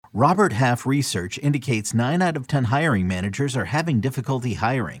Robert Half research indicates 9 out of 10 hiring managers are having difficulty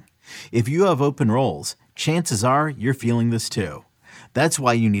hiring. If you have open roles, chances are you're feeling this too. That's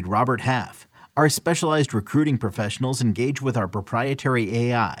why you need Robert Half. Our specialized recruiting professionals engage with our proprietary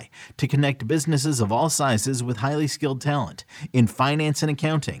AI to connect businesses of all sizes with highly skilled talent in finance and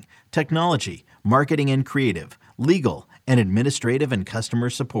accounting, technology, marketing and creative, legal, and administrative and customer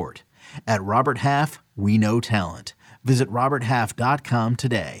support. At Robert Half, we know talent. Visit roberthalf.com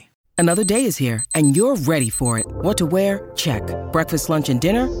today. Another day is here, and you're ready for it. What to wear? Check. Breakfast, lunch, and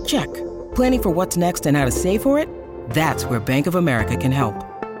dinner? Check. Planning for what's next and how to save for it? That's where Bank of America can help.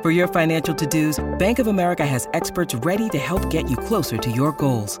 For your financial to-dos, Bank of America has experts ready to help get you closer to your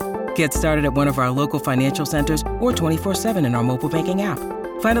goals. Get started at one of our local financial centers or 24/7 in our mobile banking app.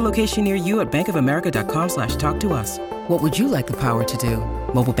 Find a location near you at bankofamerica.com/talktous. What would you like the power to do?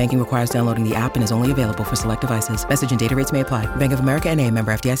 Mobile banking requires downloading the app and is only available for select devices. Message and data rates may apply. Bank of America N.A.,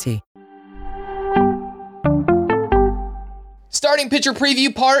 member FDIC. Starting pitcher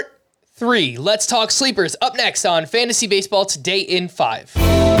preview part 3. Let's talk sleepers. Up next on Fantasy Baseball Today in 5.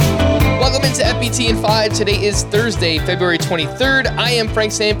 Welcome into FBT in 5. Today is Thursday, February 23rd. I am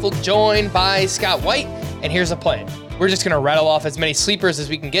Frank Stanfield, joined by Scott White, and here's a plan. We're just going to rattle off as many sleepers as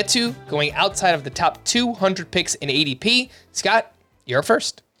we can get to, going outside of the top 200 picks in ADP. Scott, you're up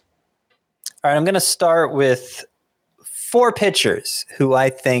first. All right, I'm going to start with 4 pitchers who I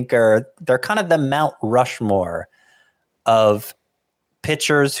think they're kind of the Mount Rushmore of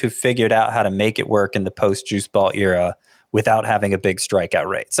pitchers who figured out how to make it work in the post-juice ball era without having a big strikeout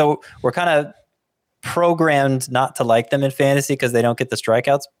rate. So we're kind of programmed not to like them in fantasy because they don't get the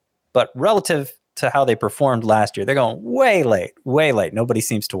strikeouts, but relative to how they performed last year, they're going way late, way late. Nobody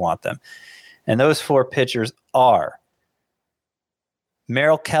seems to want them. And those 4 pitchers are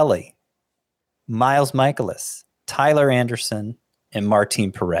Merrill Kelly, Miles Michaelis, Tyler Anderson, and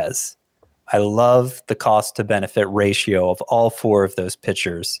Martin Perez. I love the cost to benefit ratio of all 4 of those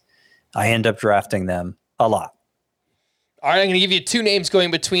pitchers. I end up drafting them a lot. All right, I'm going to give you 2 names going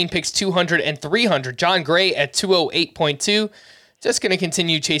between picks 200 and 300. John Gray at 208.2. Just going to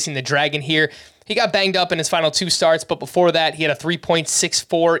continue chasing the dragon here. He got banged up in his final 2 starts, but before that, he had a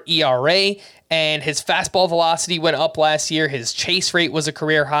 3.64 ERA, and his fastball velocity went up last year. His chase rate was a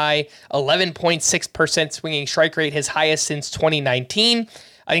career high, 11.6% swinging strike rate, his highest since 2019.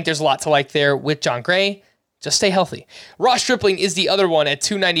 I think there's a lot to like there with John Gray. Just stay healthy. Ross Stripling is the other one at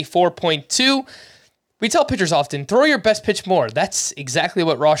 294.2. We tell pitchers often, throw your best pitch more. That's exactly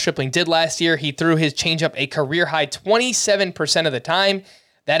what Ross Stripling did last year. He threw his changeup a career-high 27% of the time.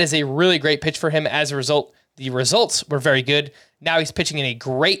 That is a really great pitch for him. As a result, the results were very good. Now he's pitching in a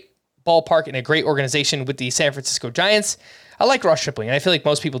great ballpark in a great organization with the San Francisco Giants. I like Ross Stripling, and I feel like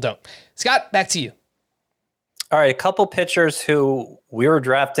most people don't. Scott, back to you. All right, a couple pitchers who we were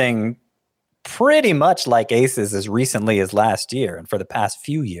drafting pretty much like aces as recently as last year and for the past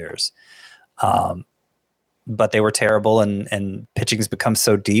few years. But they were terrible, and pitching has become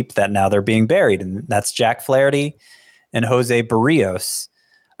so deep that now they're being buried. And that's Jack Flaherty and Jose Barrios.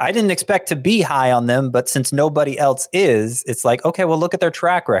 I didn't expect to be high on them, but since nobody else is, it's like, okay, well, look at their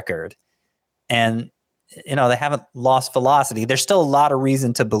track record. And, you know, they haven't lost velocity. There's still a lot of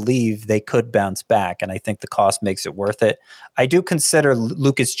reason to believe they could bounce back, and I think the cost makes it worth it. I do consider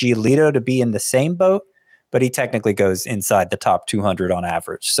Lucas Giolito to be in the same boat, but he technically goes inside the top 200 on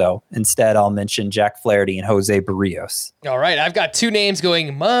average. So instead, I'll mention Jack Flaherty and Jose Barrios. All right, I've got 2 names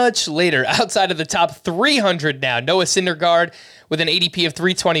going much later, outside of the top 300 now. Noah Syndergaard with an ADP of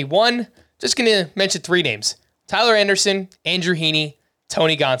 321. Just going to mention 3 names. Tyler Anderson, Andrew Heaney,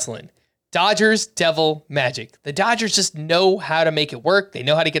 Tony Gonsolin. Dodgers, Devil, Magic. The Dodgers just know how to make it work. They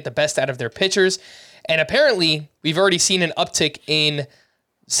know how to get the best out of their pitchers. And apparently, we've already seen an uptick in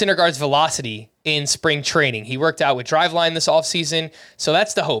Syndergaard's velocity in spring training. He worked out with Driveline this offseason, so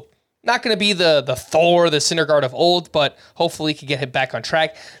that's the hope. Not going to be the Thor, the Syndergaard of old, but hopefully he can get him back on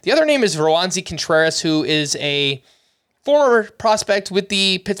track. The other name is Roansy Contreras, who is a former prospect with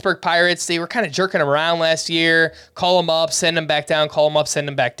the Pittsburgh Pirates. They were kind of jerking him around last year. Call him up, send him back down, call him up, send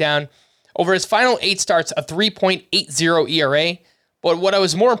him back down. Over his final 8 starts, a 3.80 ERA. But what I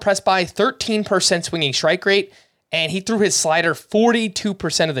was more impressed by, 13% swinging strike rate, and he threw his slider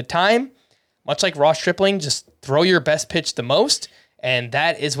 42% of the time. Much like Ross Stripling, just throw your best pitch the most, and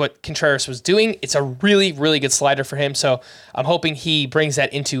that is what Contreras was doing. It's a really, really good slider for him, so I'm hoping he brings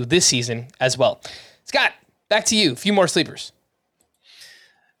that into this season as well. Scott, back to you. A few more sleepers.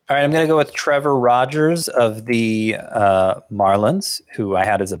 All right, I'm going to go with Trevor Rogers of the Marlins, who I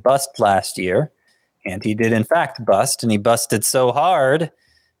had as a bust last year, and he did in fact bust, and he busted so hard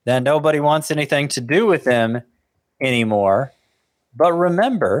that nobody wants anything to do with him anymore. But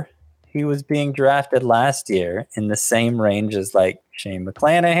remember, he was being drafted last year in the same range as like Shane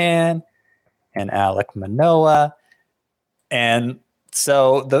McClanahan and Alek Manoah. And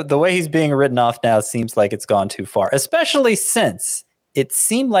so the way he's being written off now seems like it's gone too far, especially since it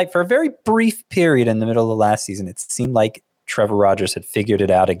seemed like for a very brief period in the middle of the last season, it seemed like Trevor Rogers had figured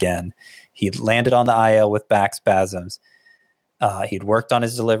it out again. He'd landed on the IL with back spasms. He'd worked on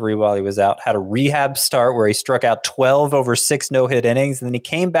his delivery while he was out, had a rehab start where he struck out 12 over 6 no-hit innings, and then he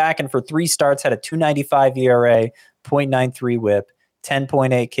came back and for 3 starts had a 2.95 ERA, 0.93 whip,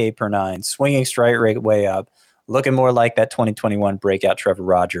 10.8 K per 9, swinging strike rate way up, looking more like that 2021 breakout Trevor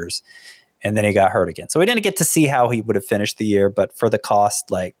Rogers. And then he got hurt again. So we didn't get to see how he would have finished the year, but for the cost,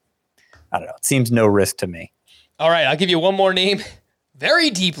 like, I don't know, it seems no risk to me. All right, I'll give you one more name.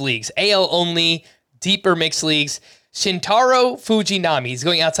 Very deep leagues, AL only, deeper mixed leagues. Shintaro Fujinami. He's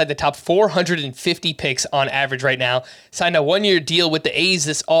going outside the top 450 picks on average right now. Signed a 1-year deal with the A's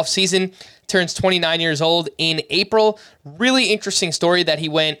this offseason. Turns 29 years old in April. Really interesting story that he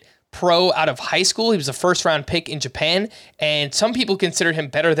went pro out of high school. He was a first-round pick in Japan, and some people considered him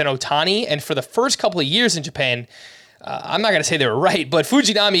better than Ohtani. And for the first couple of years in Japan, I'm not going to say they were right, but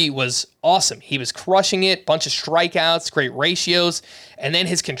Fujinami was awesome. He was crushing it, bunch of strikeouts, great ratios, and then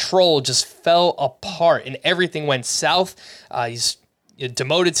his control just fell apart and everything went south. He's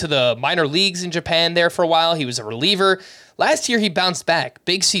demoted to the minor leagues in Japan there for a while. He was a reliever. Last year, he bounced back.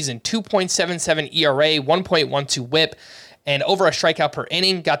 Big season, 2.77 ERA, 1.12 whip, and over a strikeout per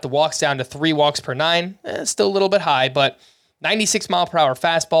inning. Got the walks down to 3 walks per 9. Still a little bit high, but 96 mile per hour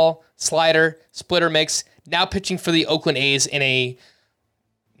fastball, slider, splitter mix. Now pitching for the Oakland A's in a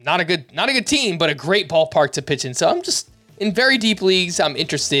not a good team, but a great ballpark to pitch in. So I'm just in very deep leagues. I'm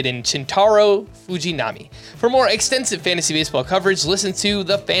interested in Shintaro Fujinami. For more extensive fantasy baseball coverage, listen to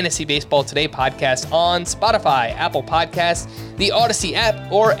the Fantasy Baseball Today podcast on Spotify, Apple Podcasts, the Odyssey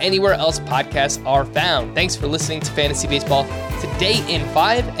app, or anywhere else podcasts are found. Thanks for listening to Fantasy Baseball Today in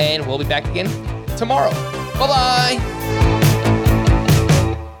 5, and we'll be back again tomorrow. Bye-bye.